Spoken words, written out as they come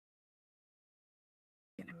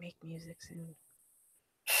make music soon.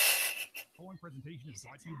 The following presentation is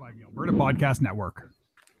brought to you by the Alberta Podcast Network.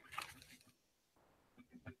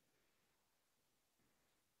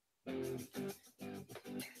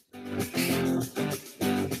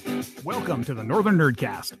 Welcome to the Northern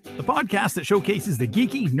Nerdcast, the podcast that showcases the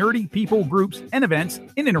geeky, nerdy people, groups, and events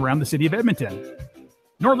in and around the city of Edmonton.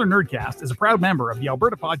 Northern Nerdcast is a proud member of the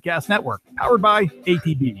Alberta Podcast Network, powered by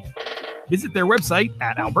ATB. Visit their website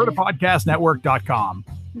at albertapodcastnetwork.com.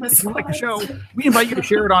 If you like the show, we invite you to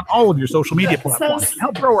share it on all of your social media platforms and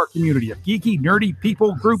help grow our community of geeky, nerdy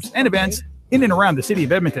people, groups, and events in and around the city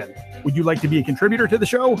of Edmonton. Would you like to be a contributor to the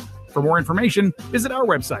show? For more information, visit our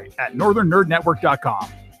website at northernnerdnetwork.com.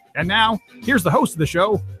 And now, here's the host of the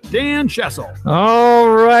show, Dan Schessel. All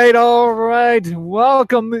right.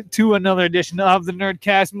 Welcome to another edition of the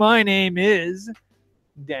Nerdcast. My name is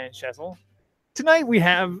Dan Schessel. Tonight we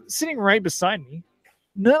have, sitting right beside me,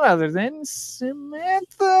 none other than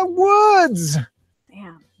Samantha Woods.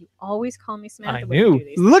 Damn, you always call me Samantha. I when you knew. do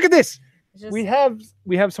these Look at this. things.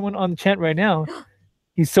 We have someone on the chat right now.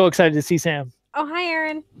 He's so excited to see Sam. Oh, hi,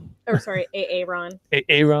 Aaron. Oh, sorry, Aaron.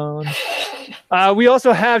 Aaron. We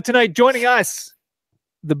also have tonight joining us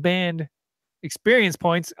the band Experience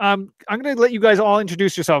Points. I'm going to let you guys all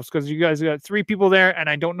introduce yourselves because you guys got three people there and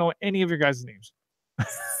I don't know any of your guys' names.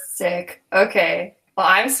 Sick. Okay. Well,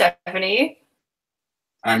 I'm Stephanie.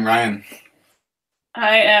 I'm Ryan.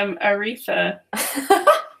 I am Aretha.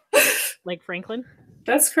 Like Franklin?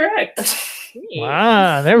 That's correct.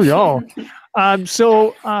 Wow, there we go.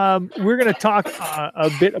 So we're going to talk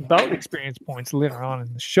a bit about Experience Points later on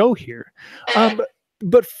in the show here.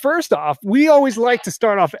 But first off, we always like to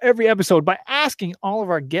start off every episode by asking all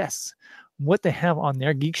of our guests what they have on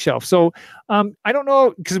their geek shelf. So I don't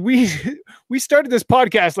know, because we started this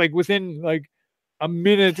podcast like within like a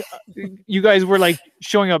minute. You guys were like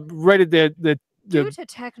showing up right at the Due to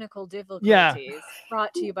technical difficulties,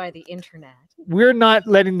 brought to you by the internet. We're not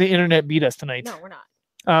letting the internet beat us tonight. No, we're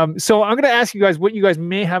not. So I'm going to ask you guys what you guys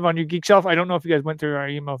may have on your geek shelf. I don't know if you guys went through our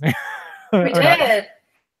email thing. We did.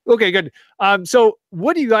 Okay, good. So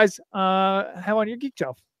what do you guys have on your geek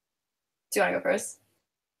shelf? Do you want to go first?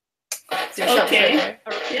 Okay.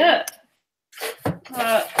 Yeah.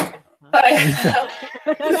 It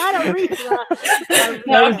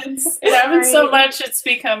happens so much it's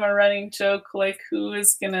become a running joke, like who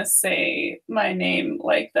is gonna say my name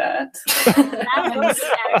like that? That was an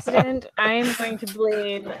accident. I'm going to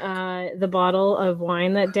blame the bottle of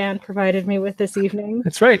wine that Dan provided me with this evening.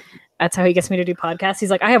 That's right. That's how he gets me to do podcasts.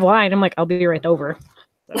 He's like, I have wine. I'm like, I'll be right over.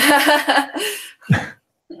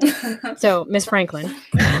 So Miss Franklin.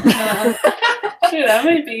 Shoot, that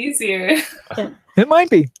might be easier. It might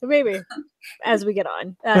be. Maybe. As we get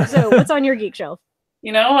on. So what's on your geek shelf?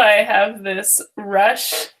 You know, I have this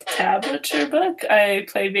Rush tablature book. I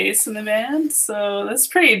play bass in the band, so that's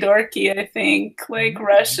pretty dorky, I think. Like,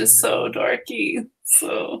 Rush is so dorky,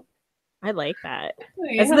 so... I like that.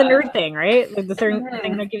 Yeah. That's the nerd thing, right? Like the thing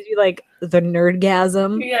that gives you like the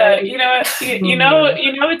nerdgasm. Yeah, you know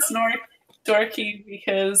it's dorky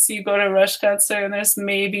because you go to a Rush concert and there's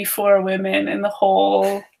maybe 4 women in the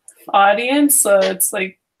whole audience, so it's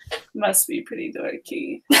like must be pretty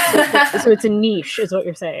dorky. So it's a niche, is what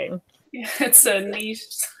you're saying. Yeah, it's a niche.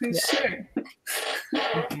 Yeah. Sure.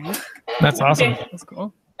 Okay. That's awesome. That's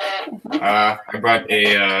cool. I brought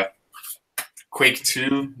a Quake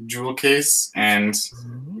 2 jewel case and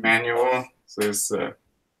manual. So there's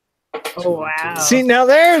Oh wow. See, now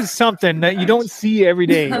there's something that you don't see every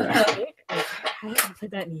day. I haven't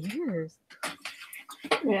played that in years.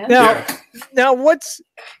 Yeah. Now what's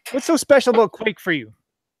so special about Quake for you?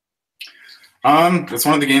 It's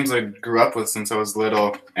one of the games I grew up with since I was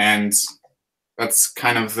little, and that's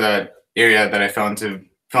kind of the area that I fell in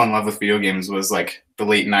love with video games, was like the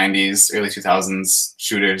late 90s, early 2000s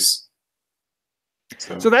shooters.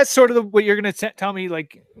 So that's sort of what you're going to tell me.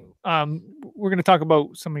 Like, we're going to talk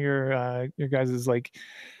about some of your guys' like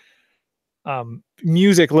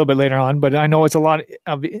music a little bit later on, but I know it's a lot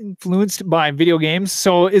of influenced by video games.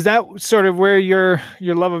 So is that sort of where your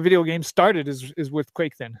love of video games started? Is with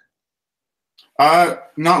Quake then?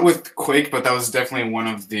 Not with Quake, but that was definitely one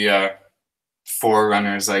of the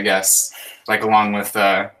forerunners, I guess. Like along with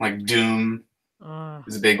like Doom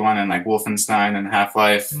is a big one, and like Wolfenstein and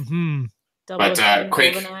Half-Life. Mm-hmm. But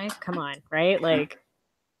Quake, GoldenEye? Come on, right? Like,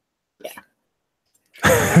 yeah.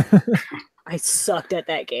 I sucked at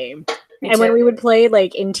that game. And when we would play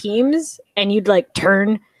like in teams, and you'd like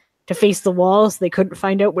turn to face the wall so they couldn't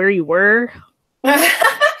find out where you were.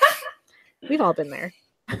 We've all been there.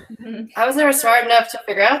 I was never smart enough to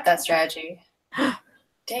figure out that strategy. Dang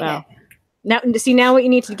it. Now what you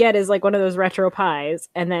need to get is like one of those retro pies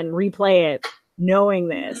and then replay it knowing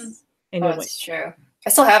this. And you'll win. That's true. I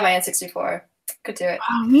still have my N64. Could do it.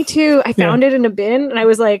 Oh, me too. I found it in a bin and I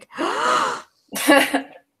was like, I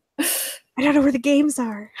don't know where the games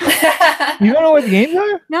are. You don't know where the games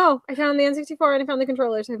are? No, I found the N64 and I found the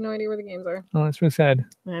controllers. I have no idea where the games are. Oh, that's really sad.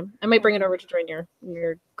 I might bring it over to join your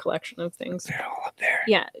collection of things. They're all up there.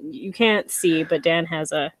 Yeah, you can't see, but Dan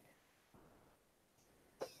has an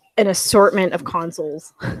assortment of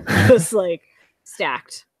consoles. Just like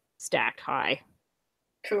stacked high.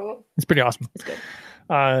 Cool. It's pretty awesome. It's good.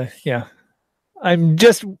 Yeah. I'm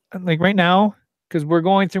just like right now because we're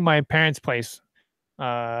going through my parents' place.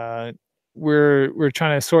 We're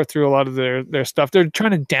trying to sort through a lot of their stuff. They're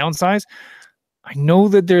trying to downsize. I know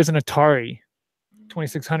that there's an Atari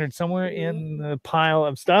 2600 somewhere in the pile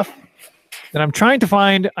of stuff that I'm trying to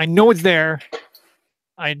find. I know it's there.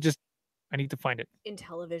 I need to find it.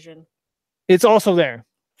 Intellivision. It's also there.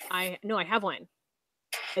 I have one.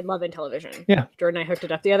 I love Intellivision. Yeah. Jordan and I hooked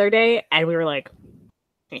it up the other day and we were like,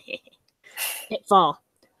 hit fall.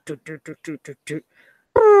 Damn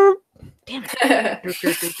it.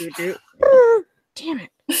 Damn it.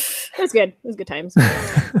 It was good. It was good times.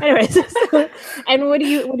 Anyways, and what do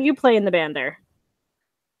you play in the band there?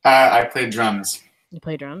 I play drums. You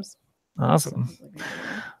play drums? Awesome.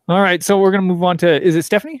 All right, so we're gonna move on to, is it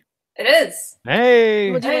Stephanie? It is.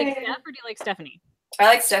 Hey. Well, do you like Steph or do you like Stephanie? I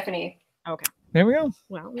like Stephanie. Okay. There we go.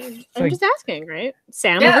 Well, I'm just asking, right?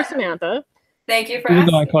 Sam over Samantha. Thank you for Even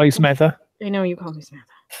asking. though I call you Samantha. I know you call me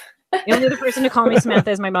Samantha. The only other person to call me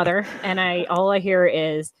Samantha is my mother, and all I hear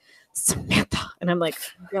is Samantha, and I'm like,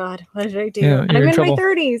 God, what did I do? Yeah, and you're I'm in in my trouble.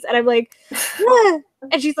 30s, and I'm like, yeah.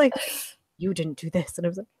 And she's like, you didn't do this, and I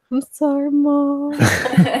was like, I'm sorry, Mom.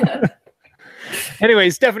 Anyway,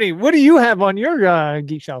 Stephanie, what do you have on your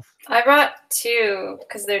geek shelf? I brought two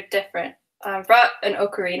because they're different. I brought an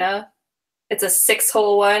ocarina. It's a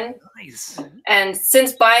 6-hole one. Nice. And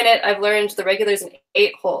since buying it, I've learned the regular is an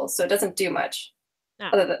 8-hole, so it doesn't do much. Oh.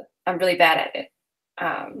 Other than I'm really bad at it.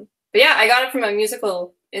 But yeah, I got it from a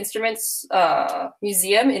musical instruments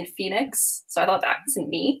museum in Phoenix, so I thought that was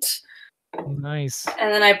neat. Nice.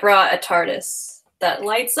 And then I brought a TARDIS that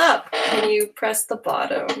lights up when you press the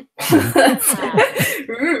bottom.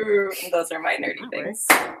 Ooh, those are my nerdy things.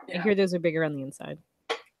 I Yeah. hear those are bigger on the inside.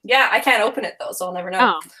 Yeah, I can't open it though, so I'll never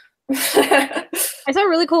know. Oh. I saw a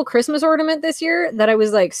really cool Christmas ornament this year that I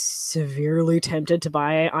was like severely tempted to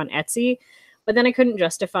buy on Etsy, but then I couldn't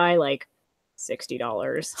justify like $60.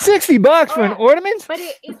 $60 for an ornament? But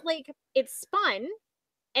it spun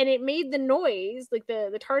and it made the noise, like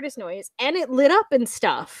the TARDIS noise, and it lit up and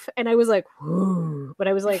stuff. And I was like, whoa. But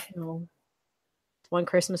I was like, no. One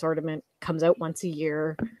Christmas ornament comes out once a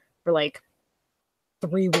year for like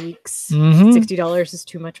 3 weeks. Mhm. $60 is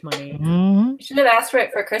too much money. Mhm. You should have asked for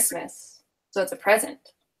it for Christmas, so it's a present.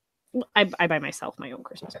 I buy myself my own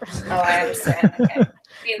Christmas present. Oh, I understand. Okay.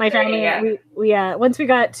 My family, yeah. we once we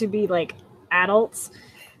got to be like adults,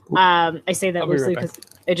 I say that I'll be loosely right back.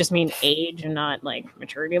 because I just mean age and not like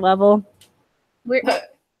maturity level.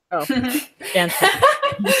 Oh, dance.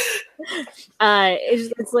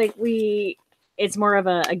 It's like it's more of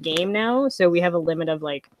a game now, so we have a limit of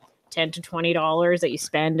like $10 to $20 that you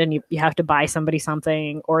spend, and you have to buy somebody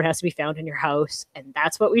something, or it has to be found in your house, and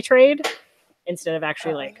that's what we trade instead of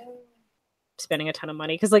actually like spending a ton of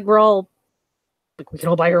money, because like we're all like we can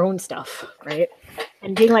all buy our own stuff, right?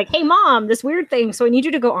 And being like, hey mom, this weird thing, so I need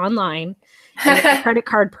you to go online and make a credit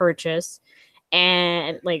card purchase,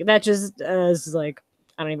 and like that just is like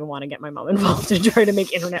I don't even want to get my mom involved in trying to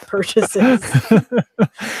make internet purchases.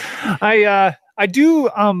 I do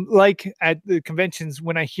like at the conventions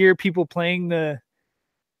when I hear people playing the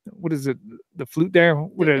what is it, the flute there?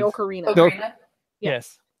 What The is ocarina. Ocarina?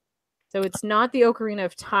 Yes. So it's not the Ocarina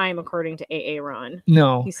of Time, according to AA Ron.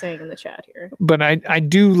 No. He's saying in the chat here. But I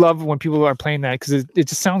do love when people are playing that because it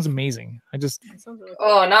just sounds amazing. That sounds really cool.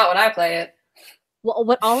 Oh, not when I play it. Well,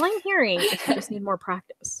 what all I'm hearing is you just need more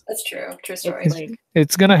practice. That's true. True It's story. like,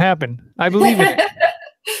 it's gonna happen. I believe it.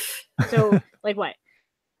 so, like what?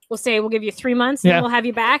 We'll say we'll give you 3 months, and Yeah. then we'll have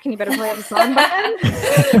you back, and you better play out the song by then.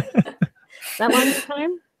 That long of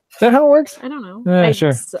time? Is that how it works? I don't know.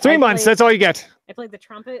 Sure. 3 months. That's all you get. I played the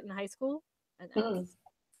trumpet in high school. And that was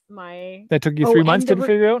my That took you Oh, 3 and months the to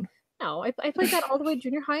figure out. no. I played that all the way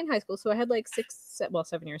junior high and high school. So I had like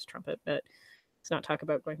 7 years trumpet, but let's not talk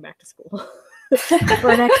about going back to school for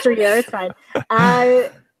an extra year. It's fine.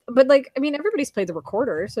 But like, I mean, everybody's played the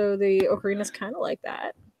recorder, so the ocarina is kind of like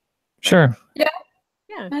that. Sure. Yeah.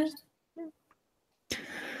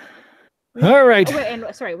 All right. Oh, wait, and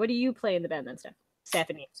sorry, what do you play in the band then,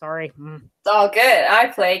 Stephanie? Sorry. It's all good. I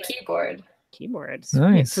play keyboard. Keyboards.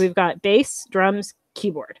 Nice. So we've got bass, drums,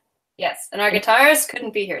 keyboard. Yes, and our guitarist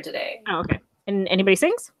couldn't be here today. Oh, okay. And anybody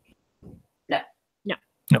sings? No.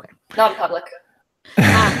 Okay. Not in public.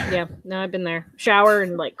 Yeah. No, I've been there. Shower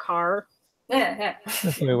and like car Yeah.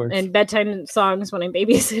 That's the way it works. and bedtime songs when I'm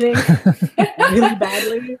babysitting really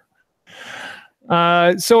badly.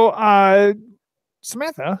 So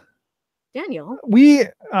Samantha, Daniel. we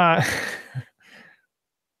I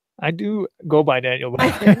do go by Daniel.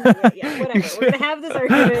 Yeah, whatever. We're gonna have this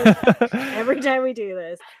argument every time we do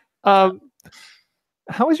this. How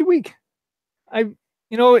was your week?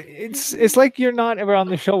 It's like you're not ever on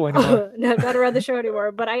the show anymore. No, not around the show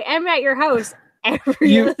anymore, but I am at your house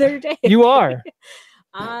every other day. You are.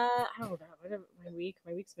 I don't know. My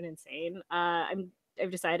week's been insane.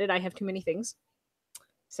 I've decided I have too many things,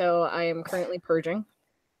 so I am currently purging.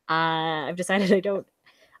 I've decided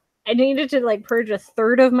I needed to like purge a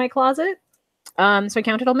third of my closet. So I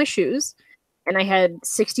counted all my shoes, and I had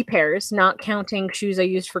 60 pairs, not counting shoes I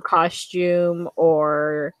used for costume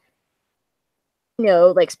or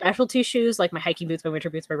like specialty shoes, like my hiking boots, my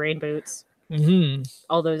winter boots, my rain boots,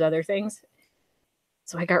 all those other things.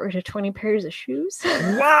 So I got rid of 20 pairs of shoes.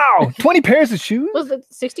 Wow, 20 pairs of shoes? Was it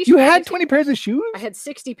 60? You had 20 pairs of shoes? I had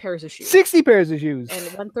 60 pairs of shoes. 60 pairs of shoes.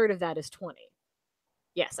 And 1/3 of that is 20.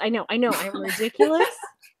 Yes, I know. I'm ridiculous.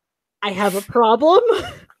 I have a problem.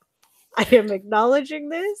 I am acknowledging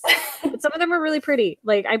this. But some of them are really pretty.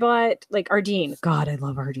 Like I bought like Ardeen. God, I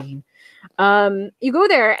love Ardeen. You go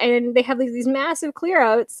there and they have like these massive clear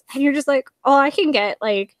outs, and you're just like, oh, I can get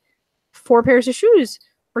like 4 pairs of shoes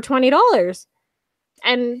for $20.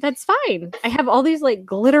 And that's fine. I have all these like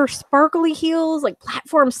glitter sparkly heels, like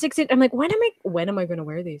platform 6-inch. I'm like, when am I gonna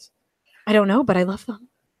wear these? I don't know, but I love them.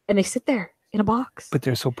 And they sit there in a box. But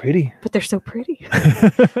they're so pretty.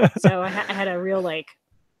 So I had a real like,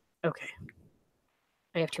 okay,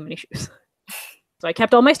 I have too many shoes. So I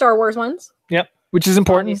kept all my Star Wars ones. Yep, which is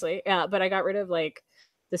important. Obviously, yeah, but I got rid of like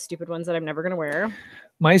the stupid ones that I'm never gonna wear.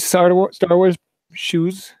 My Star Wars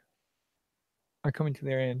shoes are coming to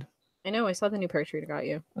their end. I know. I saw the new pair Trina got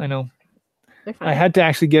you. I know. They're fine. I had to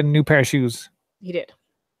actually get a new pair of shoes. He did.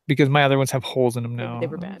 Because my other ones have holes in them now. They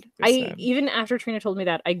were bad. Sad. Even after Trina told me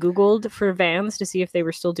that, I Googled for Vans to see if they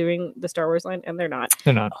were still doing the Star Wars line, and they're not.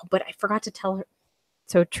 They're not. Oh, but I forgot to tell her.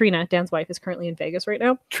 So Trina, Dan's wife, is currently in Vegas right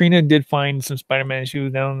now. Trina did find some Spider-Man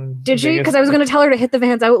shoes down. Did she? Because I was going to tell her to hit the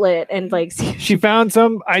Vans outlet and like see. She found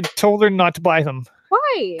some. I told her not to buy them.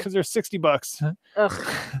 Why? Because they're $60. Ugh.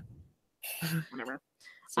 Whatever.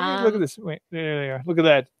 See, look at this. Wait, there they are. Look at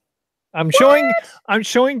that. I'm showing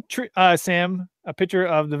Sam a picture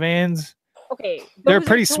of the Vans. Okay, they're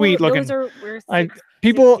pretty sweet looking. Those are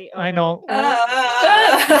people, 60. I know.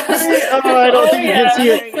 I don't think you can see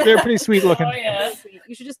it. They're pretty sweet looking. Oh yeah.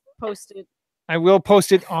 You should just post it. I will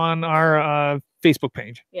post it on our Facebook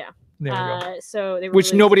page. Yeah. There we go. So they were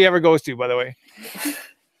Which really nobody ever goes to, by the way.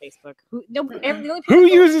 Facebook. The only Who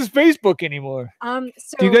uses Facebook anymore? So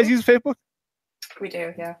Do you guys use Facebook? We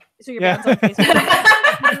do, yeah. So your band's on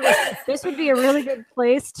Facebook. This would be a really good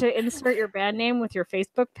place to insert your band name with your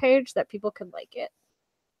Facebook page that people could like it.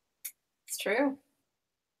 It's true.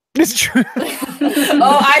 It's true.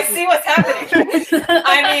 Oh, I see what's happening.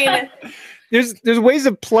 I mean, there's ways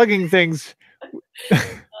of plugging things.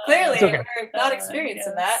 clearly okay. we're not experienced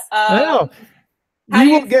in that. I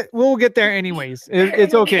know. We'll get there anyways.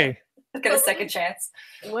 It's okay. Get a second chance.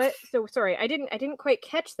 What? So sorry, I didn't quite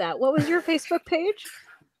catch that. What was your Facebook page?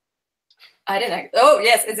 I didn't. Oh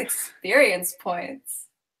yes, it's experience points.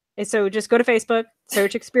 And so just go to Facebook,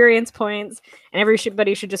 search experience points, and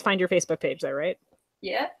everybody should just find your Facebook page there, right?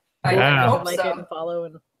 Yeah. Wow. I hope Like so. it and follow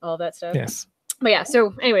and all that stuff. Yes. But yeah,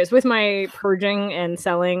 so anyways, with my purging and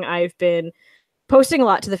selling, I've been posting a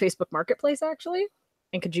lot to the Facebook Marketplace actually,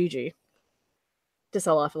 and Kijiji to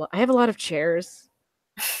sell off a lot. I have a lot of chairs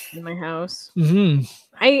in my house. Mm-hmm.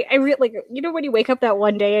 I really like, you know, when you wake up that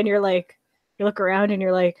one day and you're like, you look around and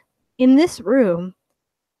you're like, in this room,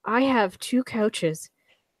 I have 2 couches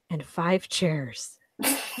and 5 chairs.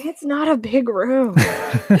 It's not a big room.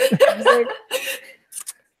 I was like,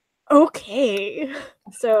 okay.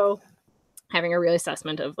 So having a real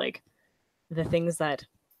assessment of like the things that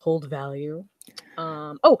hold value.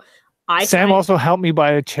 Sam also helped me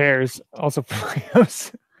buy the chairs also for my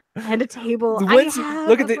house. And a table.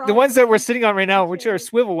 Look at the ones that we're sitting on right now, which are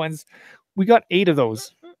swivel ones. We got 8 of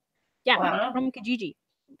those. Yeah, Wow. from Kijiji.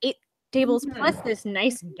 8 tables plus this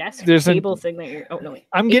nice desk There's table thing that you're. Oh no, wait.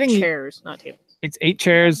 I'm 8 getting chairs, not tables. It's 8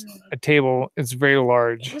 chairs, a table. It's very It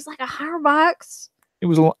large. was like $100. It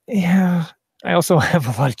was yeah. I also have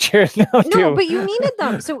a lot of chairs now too. No, but you needed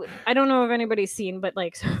them. So I don't know if anybody's seen, but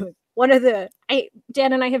like, so one of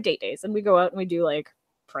Dan and I have date days, and we go out and we do like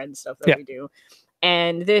friend stuff that we do.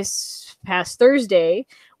 And this past Thursday,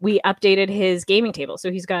 we updated his gaming table.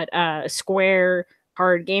 So he's got a square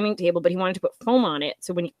hard gaming table, but he wanted to put foam on it.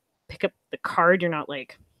 So when you pick up the card, you're not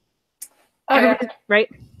like, right?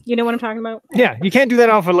 You know what I'm talking about? Yeah, you can't do that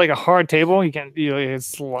off of like a hard table. You can't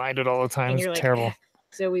slide it all the time. It's terrible. Eh.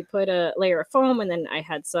 So we put a layer of foam, and then I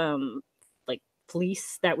had some like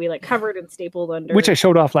fleece that we like covered and stapled under. Which I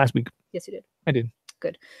showed off last week. Yes, you did. I did.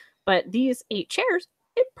 Good. But these 8 chairs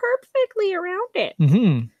fit perfectly around it.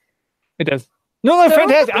 Mm-hmm. It does. No, that's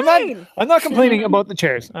fantastic. Complain. I'm not complaining about the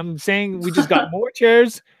chairs. I'm saying we just got more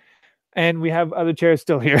chairs, and we have other chairs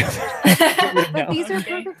still here. But these are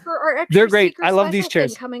perfect for our extra. They're great. I love these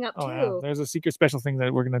chairs. Coming up too. Yeah. There's a secret special thing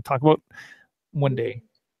that we're going to talk about one day.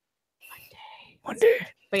 One day.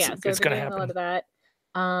 But yeah, it's going to happen. A lot of that.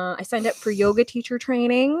 I signed up for yoga teacher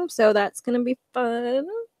training, so that's going to be fun.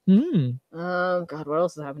 Oh God, what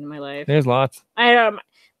else has happened in my life? There's lots. My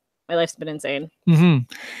life's been insane. My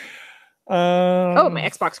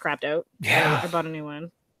Xbox crapped out. Yeah, I bought a new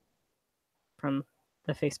one from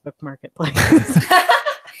the Facebook Marketplace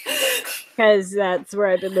because that's where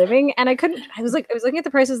I've been living, and I was looking at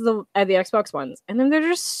the prices of the Xbox ones, and then they're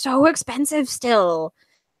just so expensive still,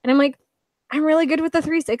 and I'm like, I'm really good with the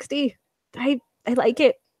 360. I like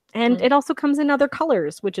it, and it also comes in other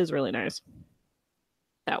colors, which is really nice.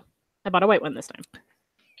 So I bought a white one this time.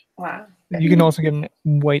 Wow. You can also get a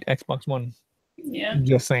white Xbox One. Yeah.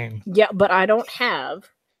 Just saying. Yeah, but I don't have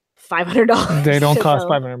 $500. They don't cost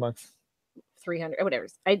 $500. 300 or whatever.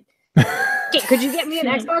 Could you get me an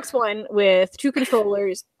Xbox One with 2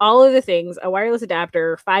 controllers, all of the things, a wireless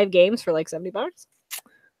adapter, 5 games for like $70?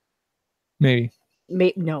 Maybe.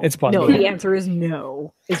 No. It's possible. No, the answer is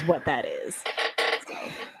no, is what that is.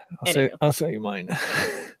 So, I'll show you mine.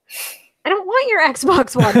 I don't want your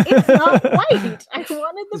Xbox One. It's not white. I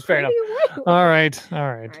wanted the Fair enough. white one. All right.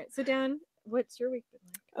 All right. So Dan, what's your week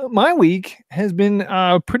been like? My week has been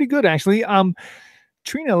pretty good actually.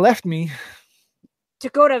 Trina left me to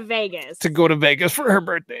go to Vegas. For her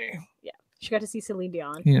birthday. Yeah. She got to see Celine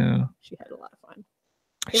Dion. Yeah. She had a lot of fun.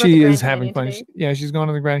 She is having fun. Yeah, she's going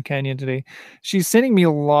to the Grand Canyon today. She's sending me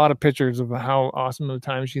a lot of pictures of how awesome of a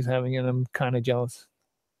time she's having, and I'm kind of jealous.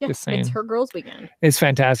 Yeah, just saying. It's her girls' weekend. It's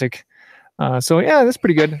fantastic. So yeah, that's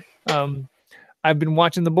pretty good. I've been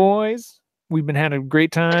watching The Boys. We've been having a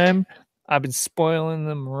great time. I've been spoiling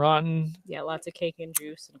them rotten. Yeah, lots of cake and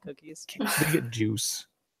juice and cookies. They get juice.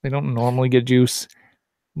 They don't normally get juice,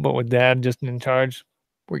 but with Dad just in charge,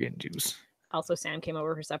 we're getting juice. Also, Sam came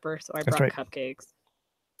over for supper, so I brought cupcakes.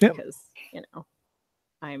 Yep. Because,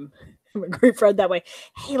 I'm a great friend that way.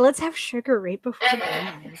 Hey, let's have sugar right before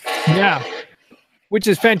bed. Yeah. Which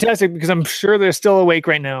is fantastic because I'm sure they're still awake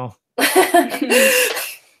right now.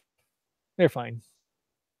 They're fine.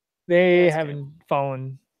 They haven't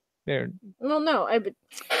fallen. Well, no. The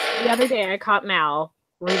other day I caught Mal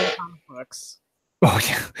reading comic books. Oh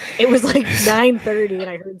yeah. It was like 9:30 and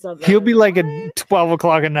I heard something. He'll be like at 12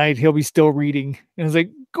 o'clock at night. He'll be still reading. And it's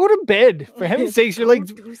like, go to bed. For heaven's sakes, you're like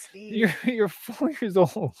you're 4 years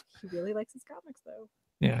old. He really likes his comics though.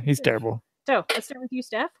 Yeah, he's terrible. So let's start with you,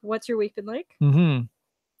 Steph. What's your week been like? Mm-hmm.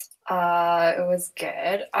 It was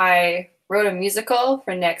good. I wrote a musical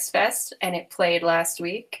for Next Fest and it played last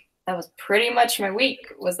week. That was pretty much my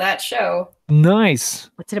week, was that show.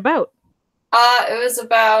 Nice. What's it about? It was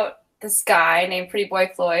about this guy named Pretty Boy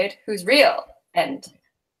Floyd who's real. And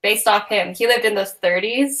based off him, he lived in the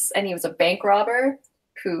 30s and he was a bank robber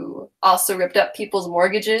who also ripped up people's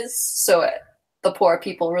mortgages. So the poor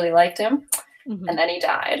people really liked him. Mm-hmm. And then he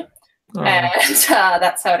died. Oh. And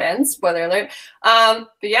that's how it ends. Spoiler alert. But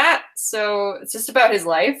yeah, so it's just about his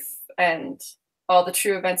life and all the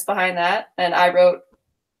true events behind that. And I wrote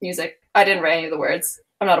music. I didn't write any of the words.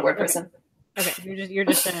 I'm not a word person. Okay, you're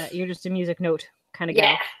just a music note kind of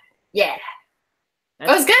guy. Yeah. It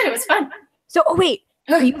was good. It was fun. So, wait,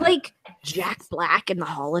 are you like Jack Black in The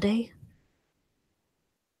Holiday?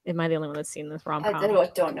 Am I the only one that's seen this rom-com? I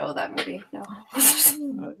don't know that movie. No.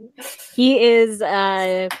 He is.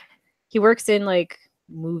 He works in like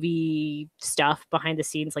movie stuff behind the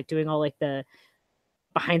scenes, like doing all like the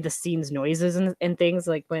behind the scenes noises and things,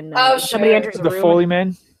 like when somebody enters a room. The Foley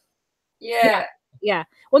man. Yeah.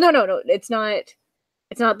 Well, no. It's not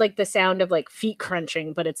like the sound of like feet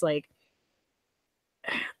crunching, but it's like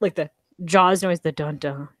the Jaws noise, the dun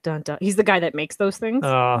dun dun dun. He's the guy that makes those things.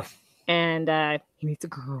 And he meets a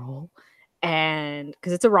girl, and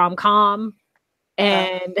because it's a rom-com,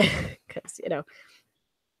 and because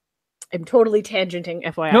I'm totally tangenting,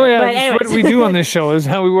 FYI. No, yeah, but that's anyways. what we do on this show is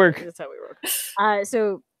how we work. That's how we work.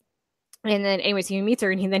 So, and then anyways, he meets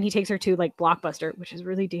her, and then he takes her to like Blockbuster, which is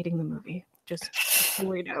really dating the movie, just so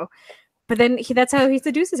we know. But then that's how he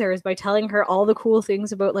seduces her, is by telling her all the cool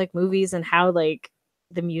things about like movies and how like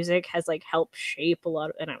the music has like helped shape a lot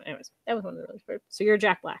of. And anyways, that was one of the really first. So you're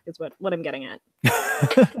Jack Black, is what I'm getting at.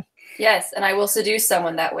 Yes, and I will seduce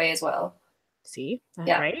someone that way as well. See,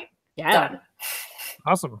 Yeah. right? Yeah. Done.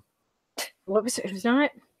 Awesome. What was it? It was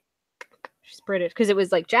not. She's British because it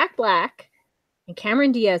was like Jack Black and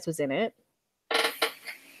Cameron Diaz was in it.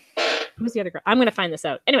 Who's the other girl? I'm gonna find this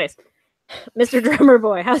out. Anyways, Mr. Drummer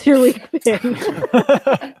Boy, how's your week been?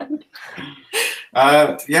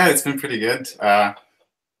 Yeah, it's been pretty good.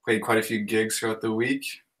 Played quite a few gigs throughout the week.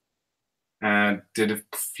 Did a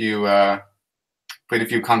few played a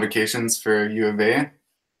few convocations for U of A.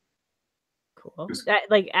 Cool.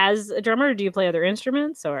 Like as a drummer, do you play other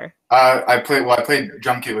instruments or? I played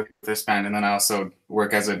drum kit with this band, and then I also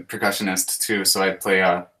work as a percussionist too. So I play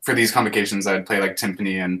for these convocations, I'd play like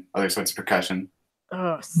timpani and other sorts of percussion.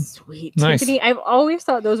 Oh, sweet. Nice. Timpani. I've always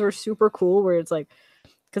thought those were super cool. Where it's like,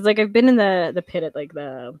 because like I've been in the pit at like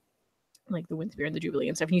the Winspear and the Jubilee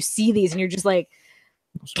and stuff, and you see these, and you're just like,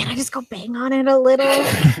 can I just go bang on it a little?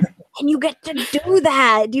 And you get to do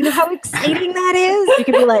that. Do you know how exciting that is? You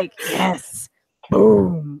can be like, yes,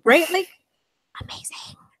 boom, right? Like,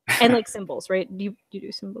 amazing. And like cymbals, right? Do you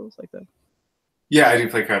do cymbals like that? Yeah, I do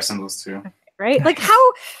play craft cymbals too. Right? Like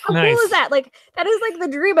how Nice. cool is that? Like that is like the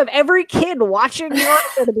dream of every kid watching your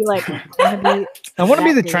show to be like, I I want to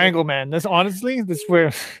be the dude. triangle man. That's honestly,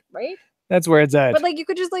 where Right? that's where it's at. But like you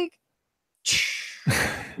could just like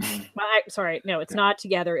sorry, no, it's not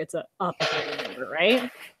together, it's a up if I remember, right?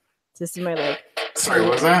 This is my like Sorry,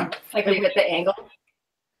 what was that? Like when you hit the angle.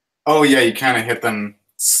 Oh yeah, you kind of hit them,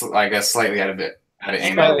 I guess, slightly at an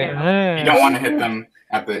angle. You don't want to hit them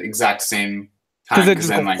at the exact same time because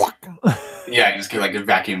then like yeah, you just get like a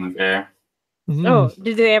vacuum of air. Oh,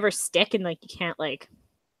 did they ever stick and like you can't like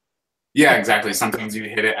Yeah, exactly. Sometimes you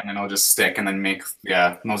hit it and then it'll just stick and then make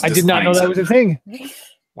most. I did not know that was a thing.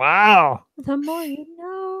 Wow. the more you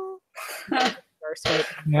know. First week.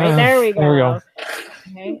 Yeah, Right, there we go. there we go.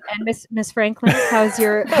 Okay. And Miss Franklin, how's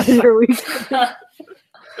your week? Yeah,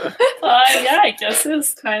 I guess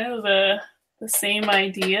it's kind of the same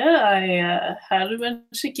idea. I had a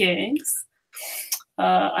bunch of gigs.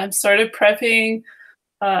 I'm sort of prepping.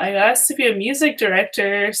 I got asked to be a music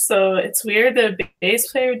director, so it's weird that a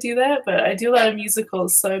bass player would do that, but I do a lot of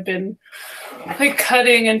musicals, so I've been like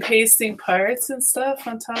cutting and pasting parts and stuff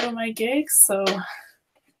on top of my gigs. So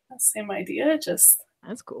same idea, just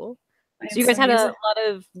That's cool. So you guys had a lot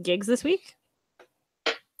of gigs this week?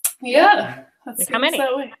 yeah. Like how many?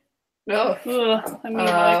 That way. No. Let me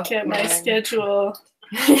look at my man. schedule.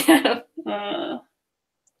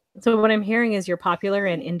 So what I'm hearing is you're popular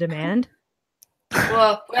and in demand.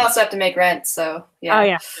 Well, we also have to make rent, so yeah. Oh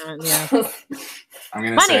yeah. Yeah. I'm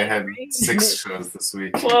gonna Money, say I had right? 6 shows this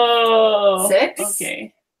week. Whoa. 6?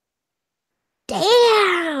 Okay.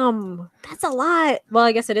 Damn. That's a lot. Well,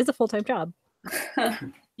 I guess it is a full-time job.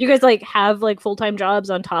 You guys like have like full-time jobs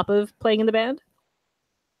on top of playing in the band?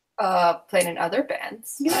 Playing in other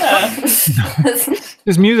bands. Yeah.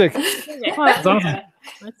 There's music. Well, That's awesome. Yeah.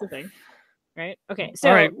 that's the thing. Right? Okay. So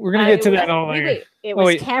All right, we're gonna get to that all later. It Oh, was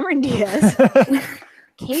wait. Cameron Diaz,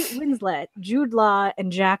 Kate Winslet, Jude Law,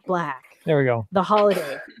 and Jack Black. There we go. The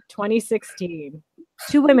Holiday, 2016.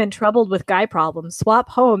 Two women troubled with guy problems swap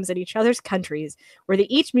homes in each other's countries where they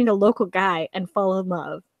each meet a local guy and fall in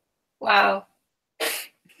love. Wow.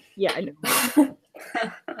 Yeah, I know.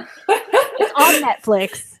 It's on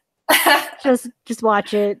Netflix. Just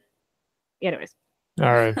watch it. Anyways, All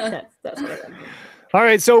right. that's what I got. All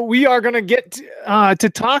right, so we are going to get to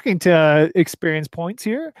talking to experience points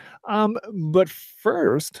here. But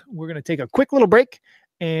first, we're going to take a quick little break,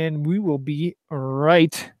 and we will be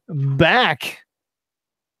right back.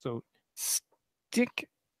 So stick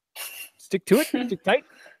to it, stick tight.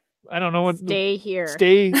 I don't know what. Stay here.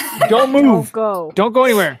 Stay. Don't move. Don't go. Don't go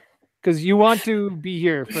anywhere, because you want to be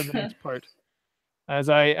here for the next part. As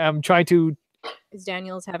I am trying to. Is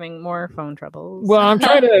Daniel's having more phone troubles? Well, I'm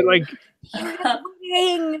trying to like. The internet is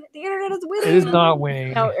winning. The internet is winning. It is not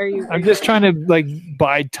winning. How are you? I'm just trying to like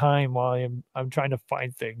bide time while I'm trying to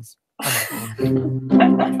find things. on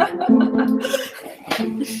my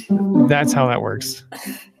phone. That's how that works.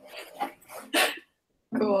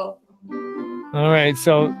 Cool. All right.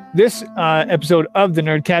 So this episode of the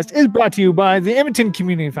Nerdcast is brought to you by the Edmonton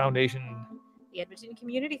Community Foundation. The Edmonton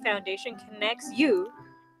Community Foundation connects you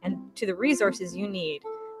and to the resources you need.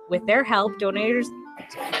 With their help, donors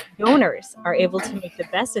Donors are able to make the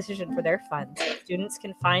best decision for their funds. Students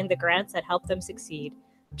can find the grants that help them succeed.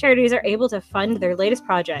 Charities are able to fund their latest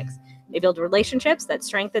projects. They build relationships that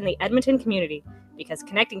strengthen the Edmonton community because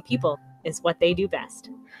connecting people is what they do best.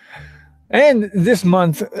 And this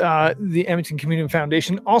month, the Edmonton Community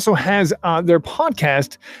Foundation also has their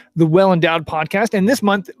podcast, the Well Endowed Podcast. And this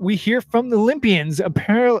month, we hear from the Olympians. A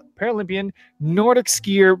Paralympian Nordic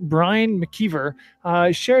skier, Brian McKeever,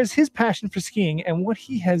 shares his passion for skiing and what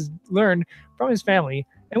he has learned from his family.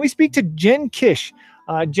 And we speak to Jen Kish.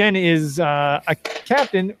 Jen is a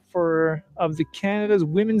captain of the Canada's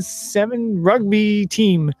women's sevens rugby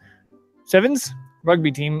team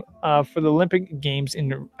for the Olympic Games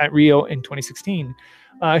at Rio in 2016.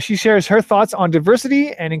 She shares her thoughts on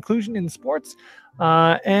diversity and inclusion in sports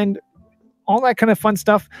and all that kind of fun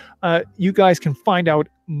stuff. You guys can find out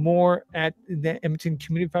more at the Edmonton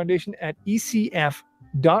Community Foundation at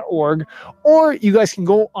ecf.org, or you guys can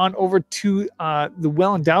go on over to the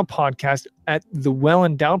Well Endowed Podcast at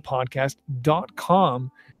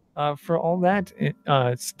thewellendowedpodcast.com for all that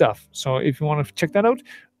stuff. So if you want to check that out,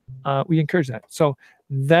 we encourage that. So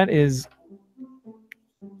that is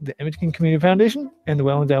the Edmonton Community Foundation and the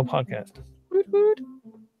Well Endowed Podcast. Woot woot.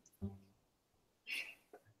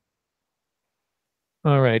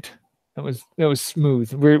 All right, that was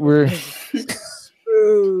smooth. We're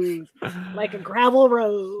smooth like a gravel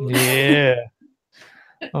road. Yeah.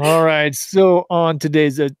 All right. So on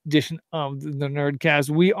today's edition of the Nerdcast,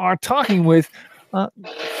 we are talking with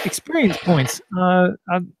Experience Points,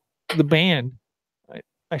 the band.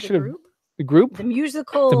 I should have the group, the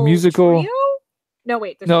musical trio? No,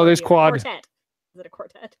 wait. There's quad. Quartet. Is it a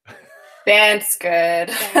quartet? Band's good.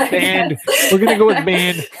 Band. We're gonna go with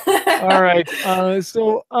band. All right.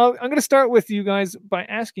 So I'm gonna start with you guys by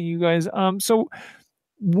asking you guys. So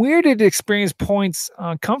where did Experience Points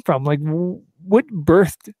come from? Like, what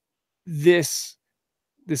birthed this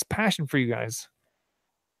passion for you guys?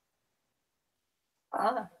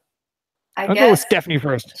 I'll go with Stephanie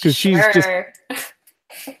first because she's just.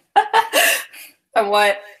 I'm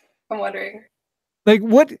wondering. Like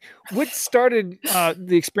what started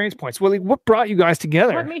the Experience Points? Well, like what brought you guys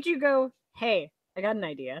together? What made you go, hey, I got an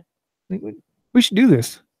idea. Like, we should do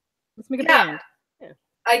this. Let's make a band. Yeah.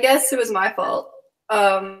 I guess it was my fault.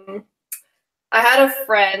 I had a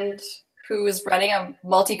friend who was running a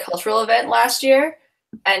multicultural event last year,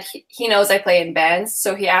 and he knows I play in bands,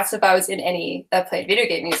 so he asked if I was in any that played video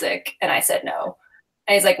game music, and I said no.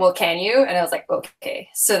 And he's like, well, can you? And I was like, okay.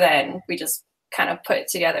 So then we just kind of put it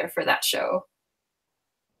together for that show.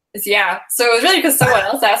 Yeah, so it was really because someone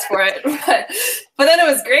else asked for it, but then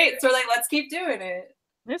it was great. So we're like, let's keep doing it.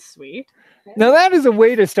 That's sweet. Now that is a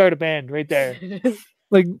way to start a band, right there.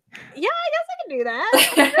 Like, yeah, I guess I can do that.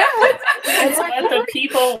 That's what the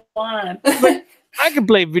people want. I can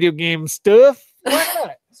play video game stuff. Why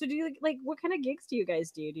not? So do you like what kind of gigs do you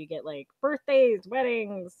guys do? Do you get like birthdays,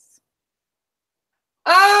 weddings?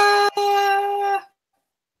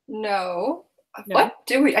 No. What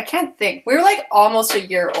do we? I can't think. We were like almost a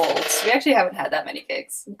year old. So we actually haven't had that many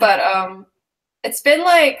gigs. But it's been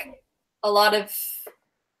like a lot of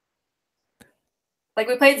like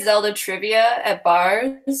we played Zelda trivia at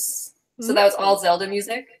bars. So that was all Zelda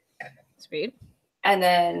music. Sweet. And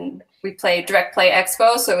then we played Direct Play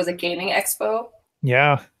Expo, so it was a gaming expo.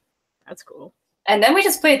 Yeah. That's cool. And then we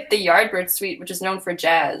just played the Yardbird Suite, which is known for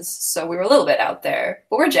jazz. So we were a little bit out there.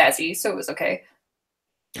 But we're jazzy, so it was okay.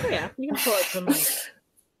 Oh, yeah, you can pull out some like,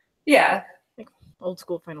 yeah, like old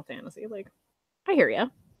school Final Fantasy. Like, I hear ya.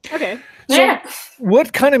 Okay. So yeah.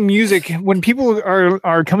 What kind of music when people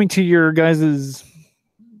are coming to your guys's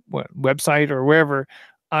website or wherever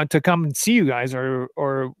to come and see you guys or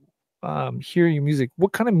hear your music?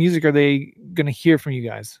 What kind of music are they gonna hear from you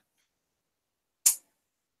guys?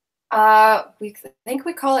 We think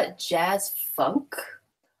we call it jazz funk,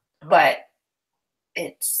 but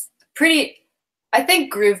it's pretty. I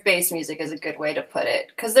think groove-based music is a good way to put it.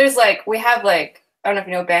 Because there's like, we have like, I don't know if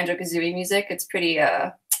you know Banjo-Kazooie music. It's pretty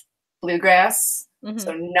bluegrass. Mm-hmm.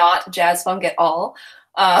 So not jazz funk at all.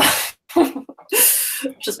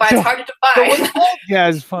 Which is why it's hard to define.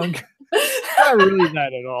 Jazz funk. Not really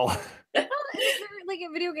that at all. Like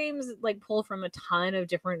video games like pull from a ton of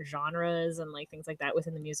different genres and like things like that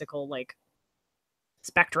within the musical like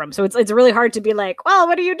spectrum. So it's really hard to be like, well,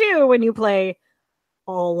 what do you do when you play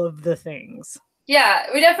all of the things? Yeah,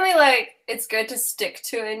 we definitely like it's good to stick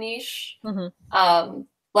to a niche. Mm-hmm.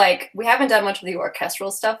 Like we haven't done much of the orchestral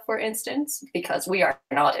stuff, for instance, because we are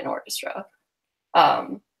not an orchestra.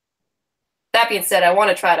 That being said, I want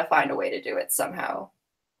to try to find a way to do it somehow.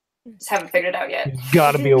 Just haven't figured it out yet. There's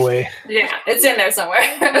gotta be a way. Yeah, it's in there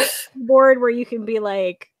somewhere. Board where you can be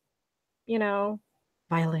like,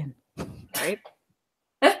 violin, right?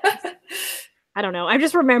 I don't know. I'm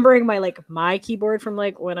just remembering my keyboard from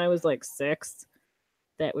when I was 6.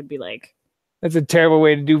 That would be That's a terrible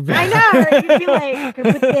way to do. I know. You'd be I could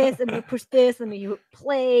put this and then push this and then you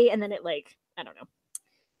play and then it I don't know.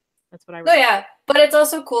 That's what I. No, yeah, but it's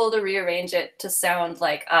also cool to rearrange it to sound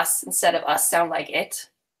like us instead of us sound like it.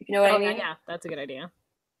 If you know what I mean? Yeah, that's a good idea.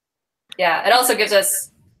 Yeah, it also gives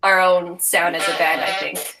us our own sound as a band, I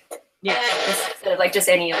think. Yeah, instead of just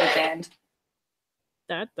any other band.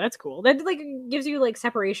 That's cool. That gives you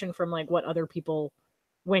separation from what other people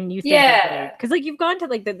when you think because you've gone to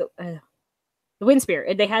the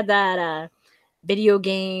Windspear. They had that video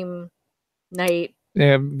game night.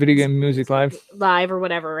 Yeah, video game music live or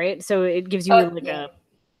whatever, right? So it gives you a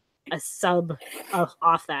sub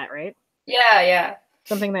off that, right? Yeah.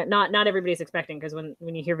 Something that not everybody's expecting because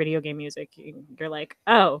when you hear video game music, you're like,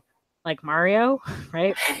 oh, like Mario,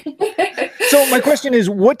 right? So my question is,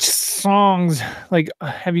 what songs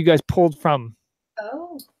have you guys pulled from?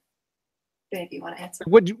 Oh, maybe you want to answer.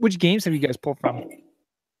 Which games have you guys pulled from?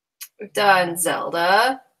 We've done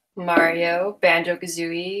Zelda, Mario,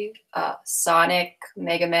 Banjo-Kazooie, Sonic,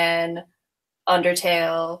 Mega Man,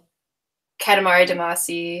 Undertale, Katamari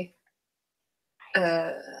Damacy.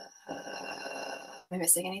 Am I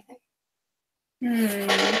missing anything?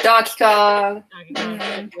 Donkey Kong.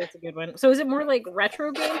 That's a good one. So is it more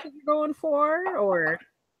retro games that you're going for, or?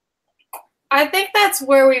 I think that's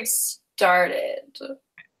where we've started,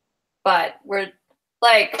 but we're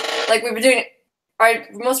we've been doing our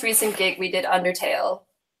most recent gig. We did Undertale,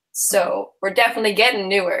 so we're definitely getting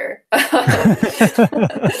newer.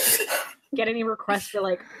 Get any requests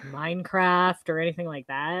for Minecraft or anything like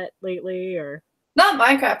that lately, or? Not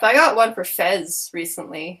Minecraft. I got one for Fez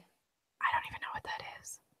recently. I don't even know what that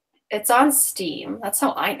is. It's on Steam. That's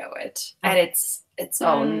how I know it. And it's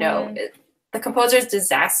the composer's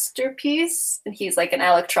Disaster Piece, and he's an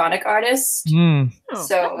electronic artist.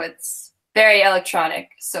 So it's very electronic.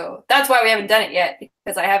 So that's why we haven't done it yet,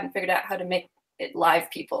 because I haven't figured out how to make it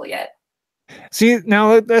live people yet. See,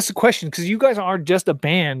 now that's the question, because you guys are just a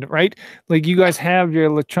band, right? You guys have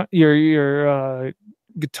your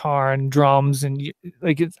guitar and drums and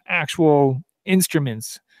it's actual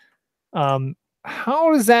instruments.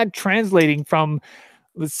 How is that translating from,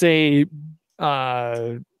 let's say,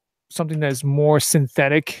 something that's more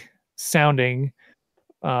synthetic sounding,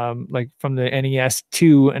 from the NES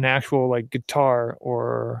to an actual guitar?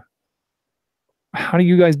 Or how do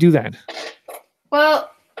you guys do that?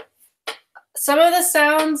 Well, some of the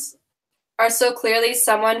sounds are so clearly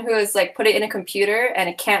someone who has put it in a computer and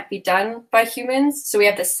it can't be done by humans, so we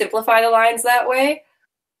have to simplify the lines that way.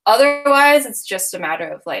 Otherwise, it's just a matter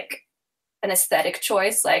of an aesthetic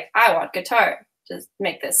choice, I want guitar to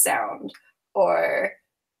make this sound, or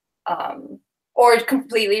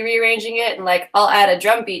completely rearranging it and I'll add a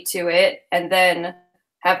drum beat to it and then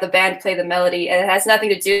have the band play the melody, and it has nothing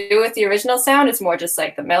to do with the original sound. It's more just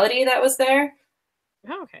the melody that was there.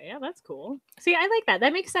 Oh, okay, yeah, that's cool. See, I like that.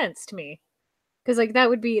 That makes sense to me, because that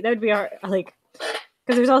would be our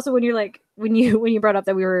because there's also when you're when you brought up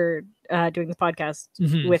that we were doing the podcast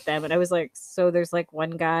with them, and I was so there's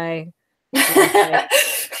one guy a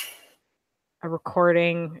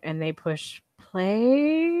recording and they push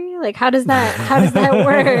play. How does that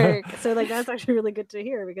work? So that's actually really good to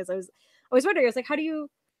hear, because I was wondering, I was how do you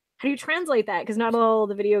translate that, because not all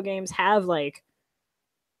the video games have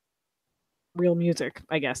real music,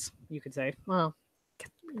 I guess you could say. Well,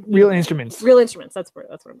 real instruments. That's what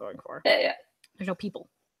I'm going for. Yeah. There's no people.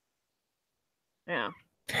 Yeah.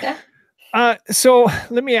 So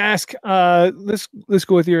let me ask. Let's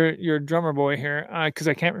go with your drummer boy here, because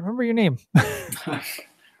I can't remember your name. Ryan.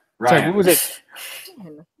 Sorry, what was it?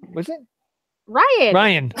 Was it Ryan?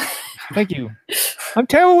 Ryan. Thank you. I'm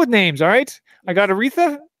terrible with names. All right, I got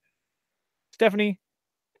Aretha, Stephanie,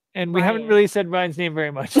 and we haven't really said Ryan's name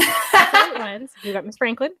very much. We got Miss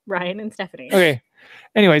Franklin, Ryan, and Stephanie. Okay.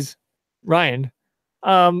 Anyways, Ryan,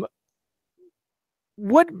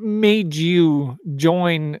 what made you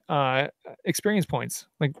join Experience Points?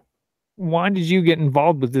 Why did you get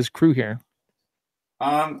involved with this crew here?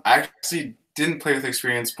 I actually didn't play with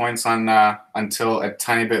Experience Points until a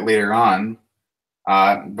tiny bit later on,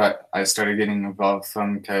 but I started getting involved with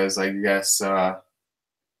them because I guess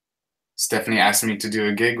Stephanie asked me to do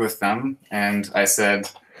a gig with them, and I said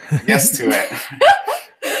yes to it.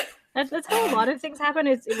 That's how a lot of things happen.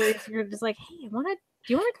 Is you're just hey, do you want to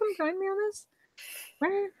come join me on this?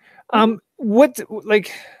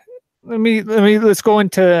 Let's go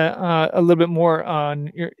into a little bit more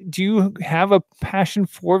on do you have a passion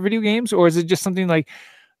for video games, or is it just something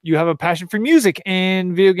you have a passion for music,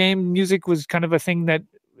 and video game music was kind of a thing that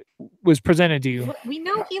was presented to you. We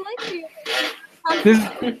know he likes you. This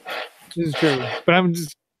is true, but I'm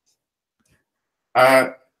just.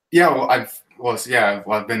 I've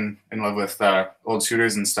been in love with old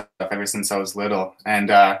shooters and stuff ever since I was little,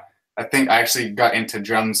 and I think I actually got into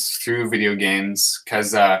drums through video games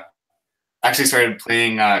because I actually started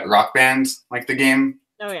playing Rock Band, like the game.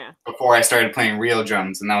 Oh yeah. Before I started playing real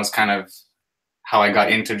drums, and that was kind of how I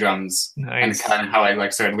got into drums, Nice. and kind of how I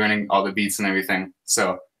like started learning all the beats and everything.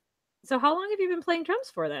 So how long have you been playing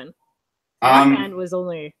drums for then? Rock Band was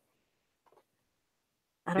only.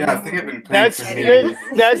 I think I've been playing. That's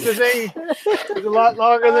the thing. It's a lot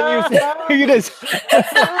longer than you think it is.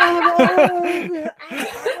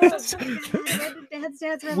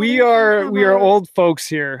 We are old folks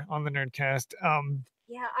here on the Nerdcast.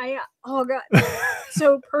 Oh god.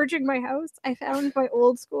 So purging my house, I found my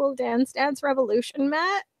old school Dance Dance Revolution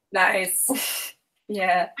mat. Nice.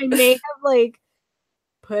 Yeah. I may have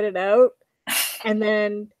put it out and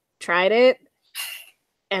then tried it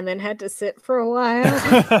and then had to sit for a while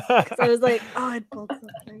because I was like, oh, I pulled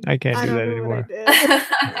something. I can't do that anymore.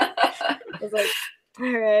 I was like,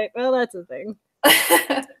 all right, well, that's a thing.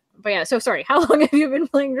 But yeah, so sorry, how long have you been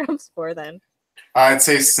playing drums for then? I'd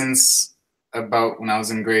say since about when I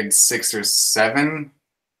was in grade 6 or 7.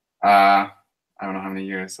 I don't know how many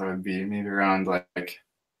years that would be. Maybe around I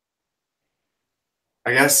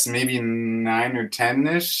guess maybe 9 or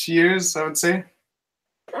 10-ish years, I would say.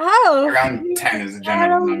 Oh, around 10 is a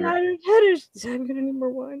general number. I'm gonna need more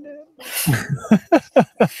wine now.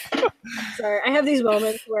 Sorry, I have these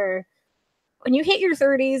moments where when you hit your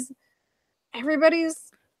 30s,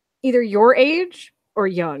 everybody's either your age or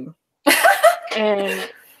young. And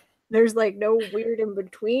there's no weird in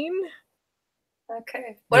between.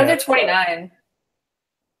 Okay. What if they're 29?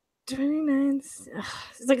 29.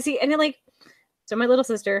 It's see, and then so my little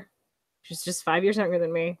sister, she's just 5 years younger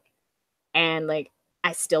than me. And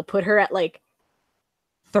I still put her at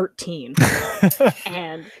 13.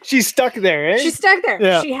 And she's stuck there, eh? She's stuck there.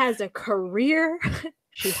 Yeah. She has a career.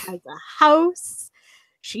 She has a house.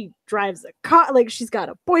 She drives a car. She's got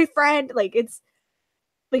a boyfriend. It's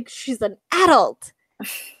she's an adult.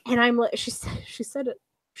 And I'm she said it.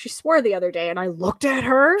 She swore the other day, and I looked at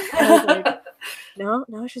her and I was like,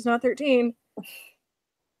 no, she's not 13.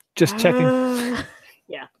 Just checking.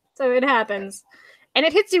 Yeah. So it happens. And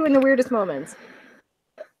it hits you in the weirdest moments.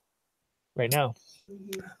 Right now.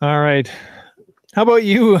 All right. How about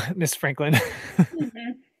you, Miss Franklin?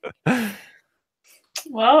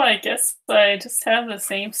 Well, I guess I just have the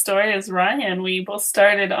same story as Ryan. We both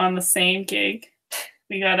started on the same gig.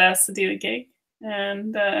 We got asked to do the gig,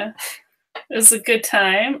 and it was a good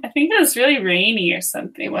time. I think it was really rainy or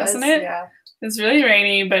something, wasn't it? Yeah. It was really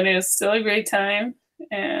rainy, but it was still a great time,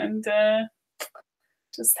 and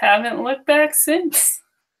just haven't looked back since.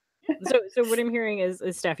 So what I'm hearing is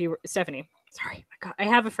Stephanie. Sorry, my God, I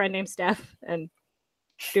have a friend named Steph, and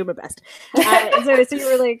do my best. So you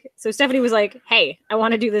were so Stephanie was like, "Hey, I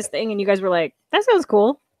want to do this thing," and you guys were like, "That sounds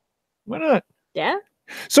cool. Why not?" Yeah.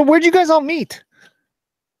 So where'd you guys all meet?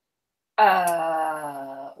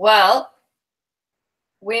 Well,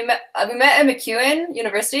 we met at McEwen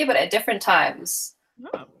University, but at different times.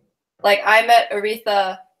 Oh. I met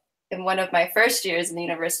Aretha in one of my first years in the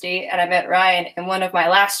university, and I met Ryan in one of my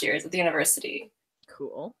last years at the university.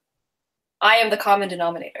 Cool. I am the common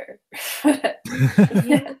denominator.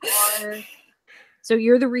 So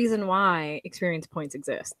you're the reason why experience points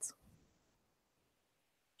exists.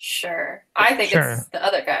 Sure. I think it's the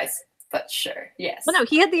other guys, but sure. Yes. Well, no,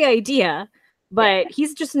 he had the idea, but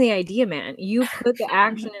he's just the idea man. You put the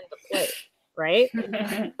action into place, right?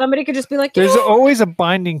 Somebody could just be like, there's always a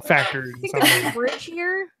binding factor. I think there's a bridge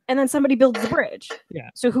here, and then somebody builds the bridge. Yeah.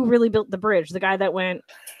 So who really built the bridge? The guy that went,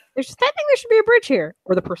 I think there should be a bridge here,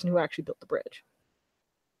 or the person who actually built the bridge.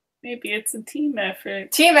 Maybe it's a team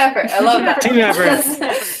effort. Team effort. I love that. Team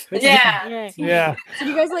effort. Yeah. So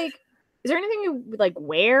do you guys is there anything you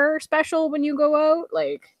wear special when you go out?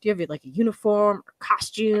 Do you have a uniform or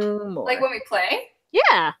costume? Or... when we play?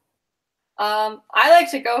 Yeah. I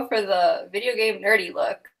like to go for the video game nerdy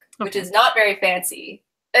look, which is not very fancy,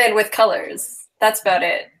 and with colors. That's about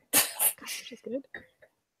it. Gosh, she's good.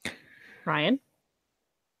 Ryan?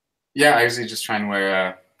 Yeah, I usually just try and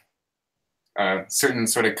wear a certain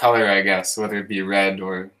sort of color, I guess, whether it be red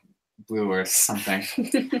or blue or something. Some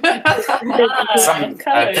different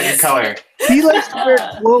color. He likes to wear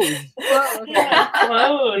clothes. Oh, okay.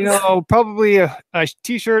 Clothes. Probably a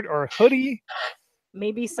t-shirt or a hoodie.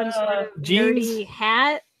 Maybe some sort of jeans. nerdy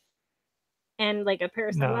hat and a pair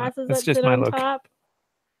of sunglasses that's that just sit my on look. top.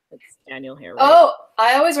 It's Daniel here. Right? Oh,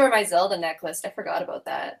 I always wear my Zelda necklace. I forgot about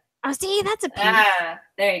that. Oh, see, that's a piece.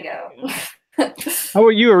 There you go. How about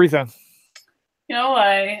you, Aretha? You know,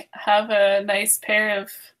 I have a nice pair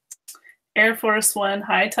of Air Force One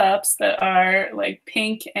high tops that are like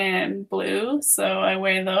pink and blue. So I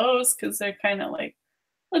wear those because they're kind of like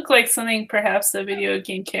look like something perhaps a video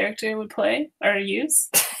game character would play or use.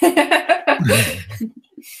 Like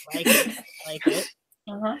it.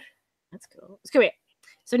 Uh-huh. That's cool. So wait.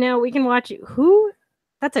 So now we can watch who.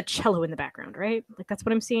 That's a cello in the background, right? Like that's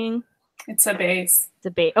what I'm seeing. It's a bass. It's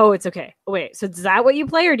a bass. Oh, it's okay. Oh, wait. So is that what you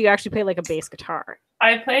play, or do you actually play like a bass guitar?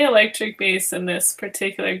 I play electric bass in this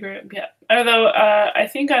particular group, yeah. Although I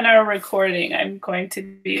think on our recording, I'm going to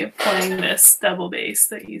be playing this double bass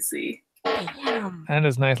that you see. Damn. That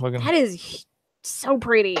is nice looking. That is so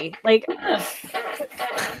pretty. Like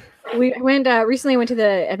we went recently went to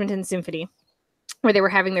the Edmonton Symphony where they were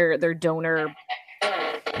having their donor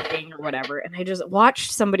thing or whatever, and I just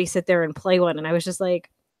watched somebody sit there and play one, and I was just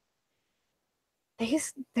like, they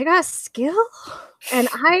got skill, and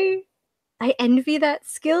I envy that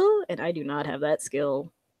skill, and I do not have that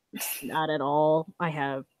skill, not at all.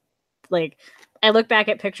 I look back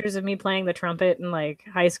at pictures of me playing the trumpet in like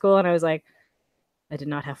high school, and I was like, I did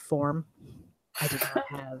not have form. I did not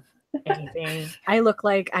have anything. I look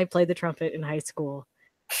like I played the trumpet in high school.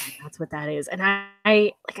 And that's what that is. And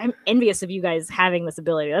I'm envious of you guys having this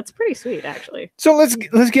ability. That's pretty sweet, actually. So let's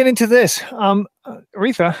get into this.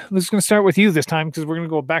 Aretha, let's going to start with you this time because we're going to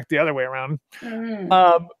go back the other way around.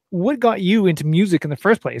 What got you into music in the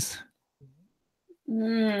first place?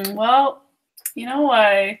 Well, you know,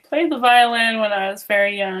 I played the violin when I was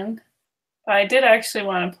very young. I did actually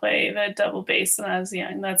want to play the double bass when I was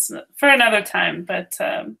young. That's for another time. But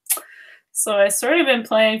so I sort of been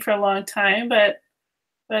playing for a long time, but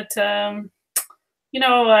you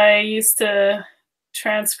know, I used to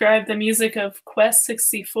transcribe the music of Quest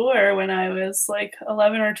 64 when I was like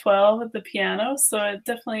 11 or 12 at the piano. So it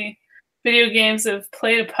definitely, video games have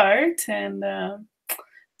played a part, and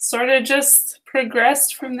sort of just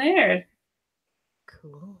progressed from there.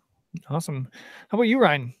 Cool. Awesome. How about you,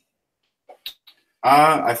 Ryan?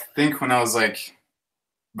 I think when I was like,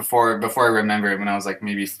 before I remember it, when I was like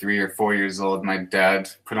maybe 3 or 4 years old, my dad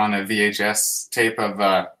put on a VHS tape of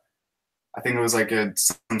I think it was like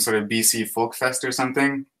some sort of BC folk fest or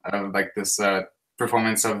something, like this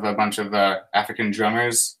performance of a bunch of African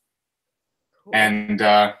drummers. Cool. And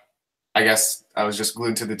I guess I was just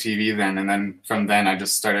glued to the TV then, and then from then I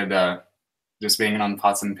just started just banging on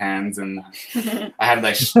pots and pans, and I had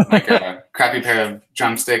like a crappy pair of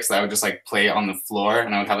drumsticks that I would just like play on the floor,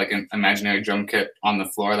 and I would have like an imaginary drum kit on the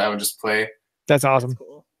floor that I would just play. That's awesome. That's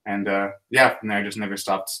cool. And yeah, from there I just never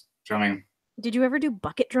stopped drumming. Did you ever do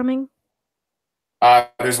bucket drumming?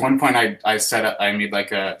 There's one point I made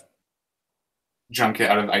like a drum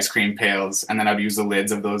kit out of ice cream pails, and then I'd use the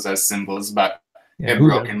lids of those as cymbals, but it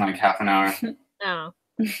broke in like half an hour. Oh.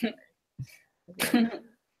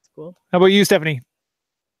 Cool. How about you, Stephanie?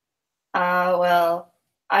 Well,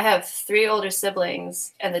 I have 3 older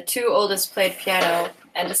siblings, and the 2 oldest played piano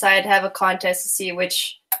and decided to have a contest to see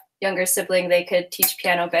which younger sibling they could teach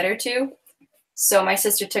piano better to. So my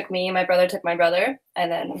sister took me, my brother took my brother,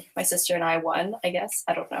 and then my sister and I won, I guess.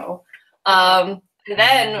 I don't know. And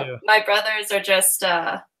then my brothers are just,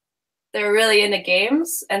 they're really into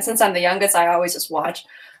games. And since I'm the youngest, I always just watch.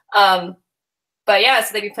 But yeah,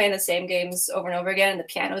 so they'd be playing the same games over and over again, and the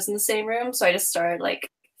piano's in the same room. So I just started like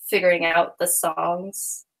figuring out the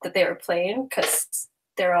songs that they were playing because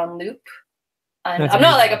they're on loop. And I'm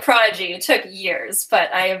not like a prodigy. It took years,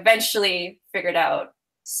 but I eventually figured out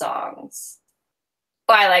songs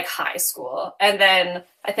by like high school. And then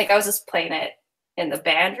I think I was just playing it in the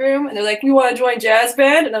band room, and they're like, "You want to join jazz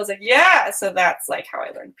band?" And I was like, "Yeah." So that's like how I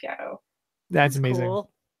learned piano. That's amazing. Cool.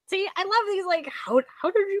 See, I love these like how did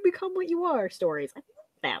you become what you are stories. I love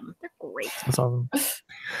them. They're great. That's awesome.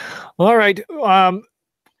 All right.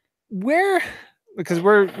 Because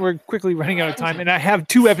we're quickly running out of time, and I have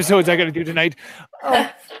 2 episodes I got to do tonight,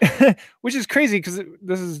 which is crazy because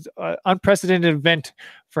this is an unprecedented event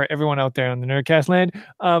for everyone out there on the Nerdcast land,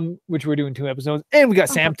 which we're doing 2 episodes, and we got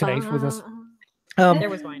Sam tonight with us. There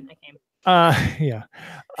was wine. I came. Yeah.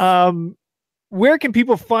 Where can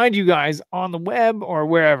people find you guys on the web or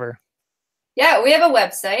wherever? Yeah, we have a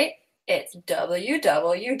website. It's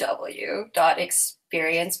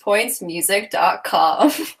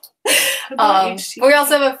www.experiencepointsmusic.com. We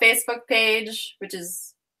also have a Facebook page, which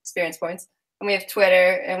is Experience Points, and we have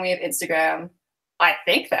Twitter, and we have Instagram. I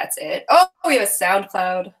think that's it. Oh, we have a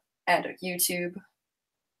SoundCloud and a YouTube.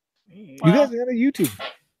 You guys got a YouTube?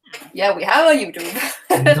 Yeah, we have a YouTube.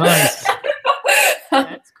 Nice.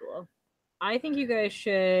 That's cool. I think you guys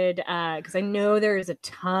should, because I know there's a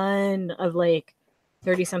ton of like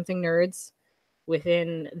 30-something nerds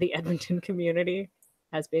within the Edmonton community.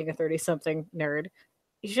 As being a 30-something nerd,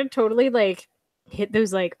 you should totally like hit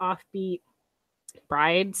those like offbeat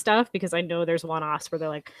bride stuff, because I know there's one-offs where they're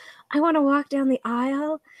like, I want to walk down the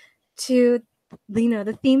aisle to,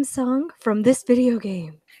 the theme song from this video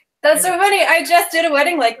game. That's so funny. I just did a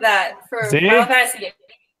wedding like that for Final Fantasy.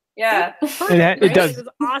 Yeah. It does. It's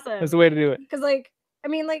awesome. That's the way to do it. Because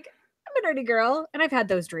I'm a nerdy girl and I've had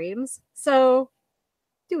those dreams. So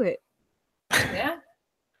do it. Yeah.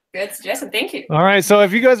 Good suggestion. Thank you. All right. So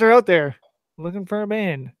if you guys are out there looking for a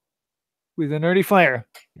band with a nerdy flair,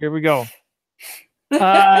 here we go.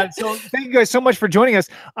 So thank you guys so much for joining us.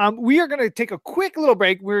 We are going to take a quick little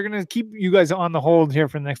break. We're going to keep you guys on the hold here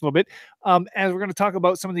for the next little bit, as we're going to talk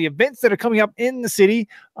about some of the events that are coming up in the city.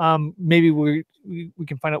 Maybe we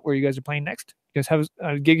can find out where you guys are playing next. You guys have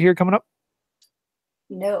a gig here coming up?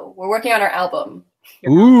 No, we're working on our album.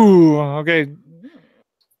 Ooh, okay.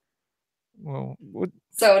 Well,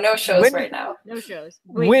 so no shows right now. No shows.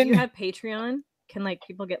 Wait, do you have Patreon? Can like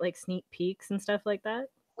people get like sneak peeks and stuff like that?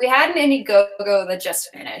 We had an Indiegogo that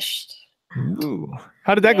just finished. Ooh.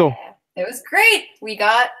 How did that go? It was great. We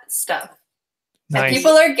got stuff. Nice. And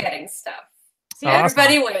people are getting stuff. See,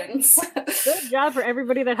 everybody wins. Good job for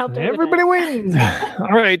everybody that helped. Everybody wins.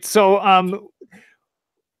 All right. So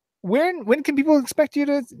when can people expect you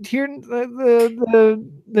to hear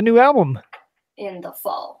the new album? In the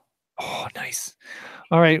fall. Oh, nice.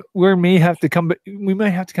 All right, we might have to come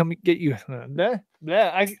get you. I'm gonna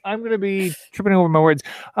be tripping over my words.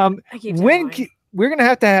 We're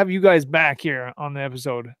gonna have you guys back here on the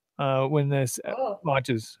episode when this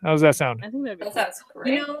launches. How does that sound? I think that sounds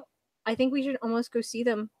great. I think we should almost go see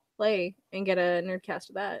them play and get a Nerdcast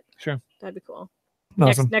of that. Sure, that'd be cool.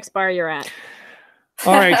 Awesome. Next bar you're at.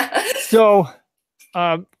 All right. So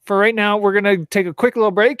for right now, we're gonna take a quick little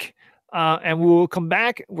break. And we'll come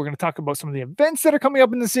back. We're going to talk about some of the events that are coming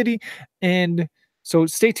up in the city. And so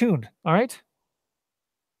stay tuned. All right.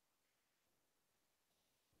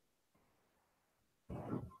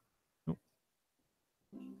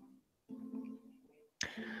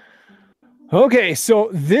 Okay. So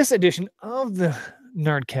this edition of the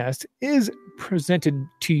Nerdcast is presented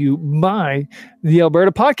to you by the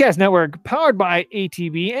Alberta Podcast Network, powered by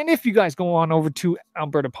ATB. And if you guys go on over to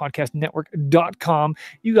albertapodcastnetwork.com,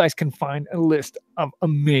 you guys can find a list of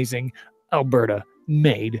amazing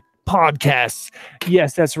Alberta-made podcasts.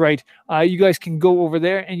 Yes, that's right. You guys can go over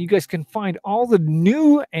there and you guys can find all the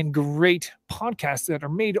new and great podcasts that are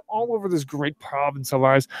made all over this great province of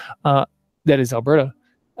ours, that is Alberta.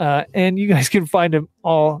 And you guys can find them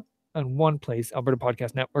all in one place,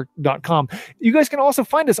 albertapodcastnetwork.com. You guys can also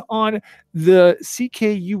find us on the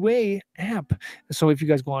CKUA app. So if you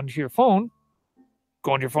guys go onto your phone,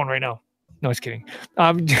 go on your phone right now. No, I was kidding.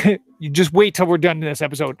 You just wait till we're done in this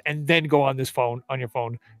episode and then go on your phone,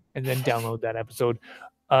 and then download that episode.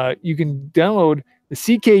 You can download the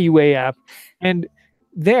CKUA app, and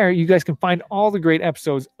there you guys can find all the great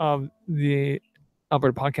episodes of the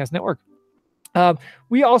Alberta Podcast Network.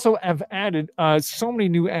 We also have added so many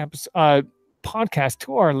new podcasts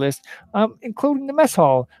to our list, including The Mess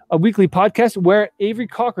Hall, a weekly podcast where Avery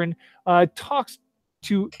Cochran talks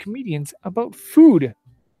to comedians about food.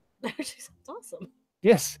 That actually sounds awesome.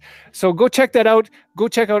 Yes. So go check that out. Go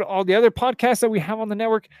check out all the other podcasts that we have on the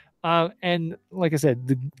network. And like I said,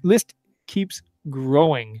 the list keeps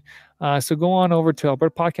growing. So go on over to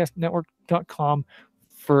albertapodcastnetwork.com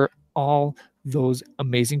for all those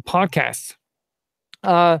amazing podcasts.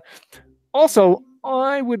 Also,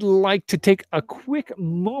 I would like to take a quick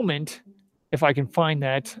moment, if I can find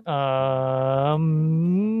that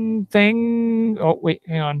thing. Oh, wait,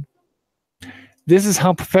 hang on. This is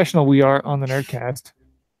how professional we are on the Nerdcast.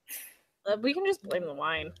 We can just blame the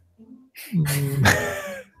wine. We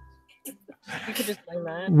could just blame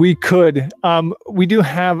that. We could. We do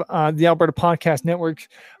have the Alberta Podcast Network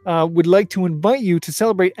would like to invite you to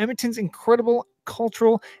celebrate Edmonton's incredible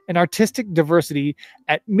cultural and artistic diversity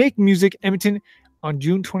at Make Music Edmonton on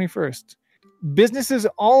June 21st. Businesses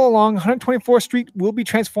all along 124th Street will be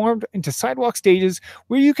transformed into sidewalk stages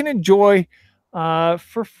where you can enjoy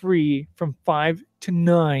for free from 5 to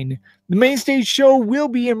 9. The main stage show will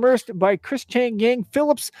be immersed by Chris Chang Yang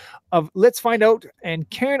Phillips of Let's Find Out and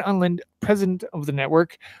Karen Unland, president of the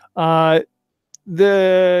network. The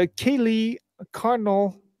Kaylee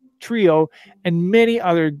Cardinal Trio and many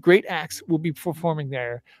other great acts will be performing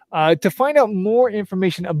there. To find out more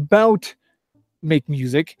information about Make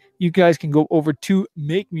Music, you guys can go over to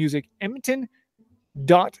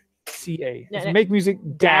makemusicedmonton.ca. It's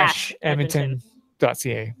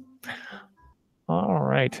makemusic-edmonton.ca. All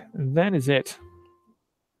right, that is it.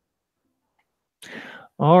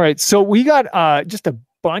 All right, so we got just a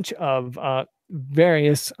bunch of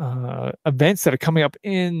various events that are coming up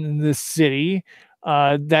in the city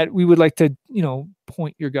that we would like to,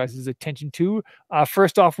 point your guys' attention to.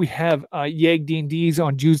 First off, we have YAG D&D's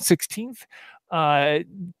on June 16th,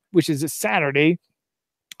 which is a Saturday,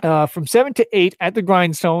 from 7 to 8 at the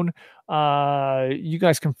Grindstone. You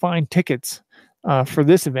guys can find tickets for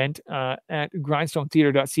this event at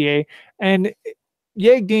grindstonetheater.ca. And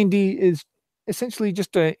YAG D&D is essentially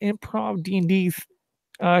just an improv D&D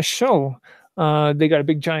show. They got a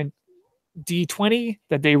big giant D20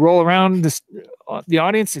 that they roll around the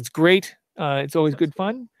audience. It's great. It's always good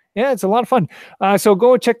fun. Yeah, it's a lot of fun. So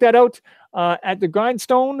go check that out at the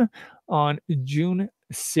Grindstone on June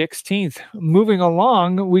 16th. Moving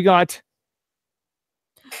along, we got...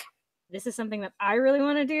 This is something that I really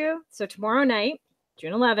want to do. So tomorrow night,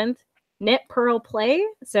 June 11th, Knit Pearl Play.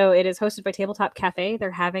 So it is hosted by Tabletop Cafe.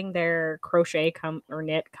 They're having their crochet come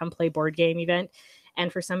play board game event.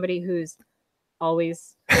 And for somebody who's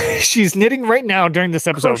always she's knitting right now during this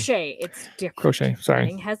episode. Crochet, it's different. Crochet, sorry.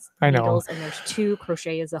 Knitting has I know. needles and there's 2.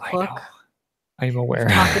 Crochet is a hook. I'm aware.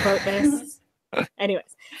 We've talked about this.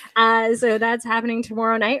 Anyways, so that's happening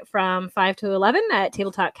tomorrow night from 5 to 11 at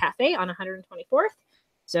Tabletop Cafe on 124th.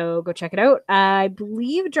 So go check it out. I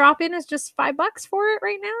believe drop-in is just $5 for it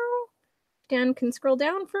right now. Dan can scroll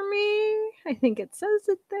down for me. I think it says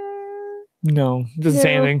it there. No, it doesn't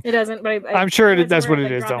say anything. It doesn't, but I'm sure that's what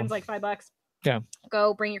it is, though. Drop-in's like $5. Yeah.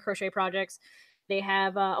 Go bring your crochet projects. They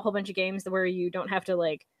have a whole bunch of games where you don't have to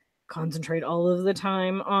like concentrate all of the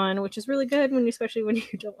time on, which is really good especially when you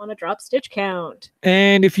don't want to drop stitch count.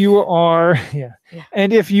 And if you are,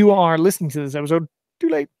 and if you are listening to this episode too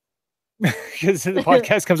late, because the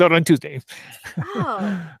podcast comes out on Tuesday.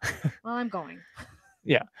 Oh, well, I'm going.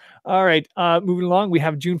 Yeah. All right. Moving along, we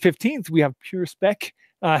have June 15th. We have Pure Spec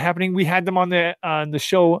happening. We had them on the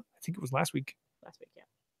show. I think it was last week.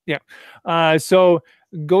 Yeah. So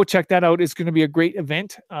go check that out. It's going to be a great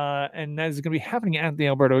event. And that is going to be happening at the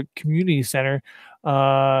Alberta Community Center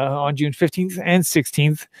on June 15th and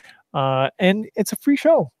 16th. And it's a free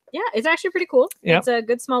show. Yeah, it's actually pretty cool. Yep. It's a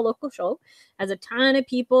good small local show. Has a ton of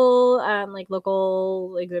people, like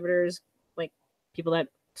local exhibitors, like people that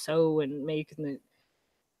sew and make and the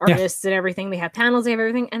artists and everything. They have panels, they have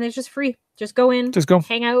everything, and it's just free. Just go in, just go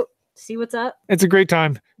hang out, see what's up. It's a great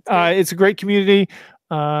time. It's a great community,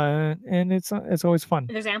 and it's always fun.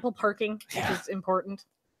 There's ample parking, which is important.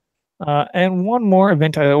 And one more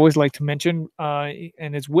event I always like to mention,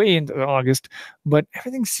 and it's way into August, but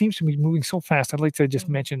everything seems to be moving so fast. I'd like to just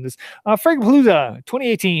mention this. Fragapalooza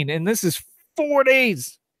 2018, and this is 4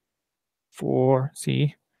 days. 4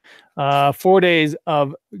 days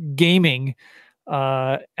of gaming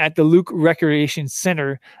at the Luke Recreation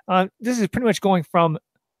Center. This is pretty much going from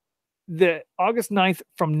the August 9th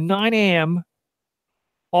from 9 a.m.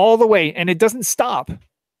 all the way, and it doesn't stop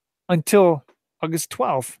until August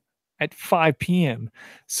 12th. At 5 p.m.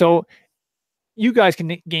 So you guys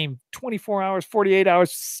can game 24 hours, 48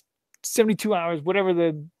 hours, 72 hours, whatever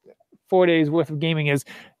the 4 days worth of gaming is,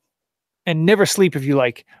 and never sleep if you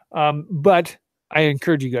like. But I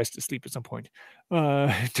encourage you guys to sleep at some point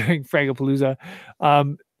during Fragapalooza.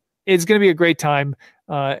 It's going to be a great time.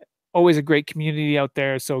 Always a great community out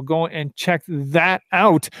there. So go and check that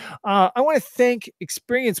out. I want to thank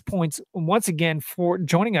Experience Points once again for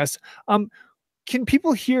joining us. Can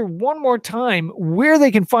people hear one more time where they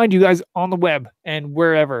can find you guys on the web and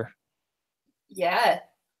wherever? Yeah.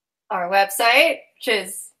 Our website, which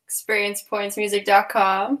is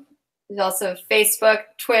experiencepointsmusic.com. There's also Facebook,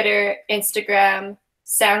 Twitter, Instagram,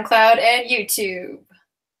 SoundCloud, and YouTube.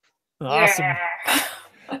 Awesome. Yeah.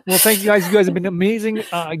 Well, thank you guys. You guys have been amazing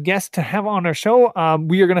guests to have on our show.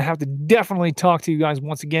 We are going to have to definitely talk to you guys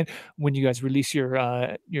once again when you guys release your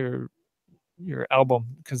album,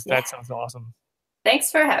 because that sounds awesome.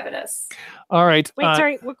 Thanks for having us. All right. Wait,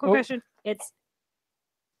 sorry. One quick question. It's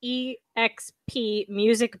EXP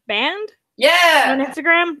Music Band? Yeah. On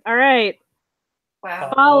Instagram? All right.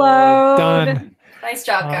 Wow. Followed. Done. Nice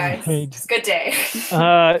job, guys. It's a good day.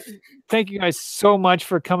 Thank you guys so much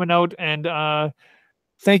for coming out, and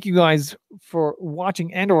thank you guys for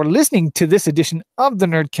watching and or listening to this edition of the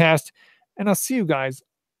Nerdcast. And I'll see you guys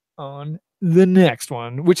on the next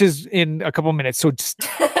one, which is in a couple minutes. So just...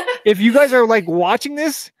 if you guys are like watching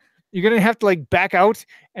this, you're going to have to like back out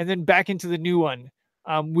and then back into the new one,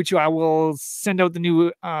 which I will send out the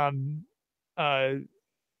new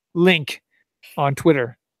link on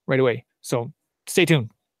Twitter right away. So stay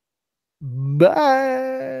tuned.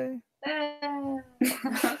 Bye.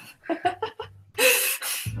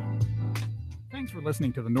 Thank Thanks for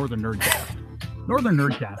listening to the Northern Nerdcast. Northern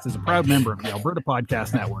Nerdcast is a proud member of the Alberta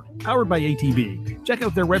Podcast Network, powered by ATB. Check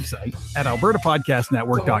out their website at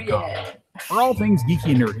albertapodcastnetwork.com. For all things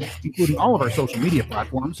geeky and nerdy, including all of our social media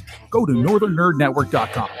platforms, go to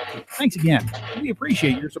northernnerdnetwork.com. Thanks again. We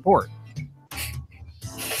appreciate your support.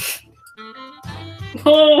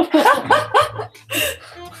 Oh.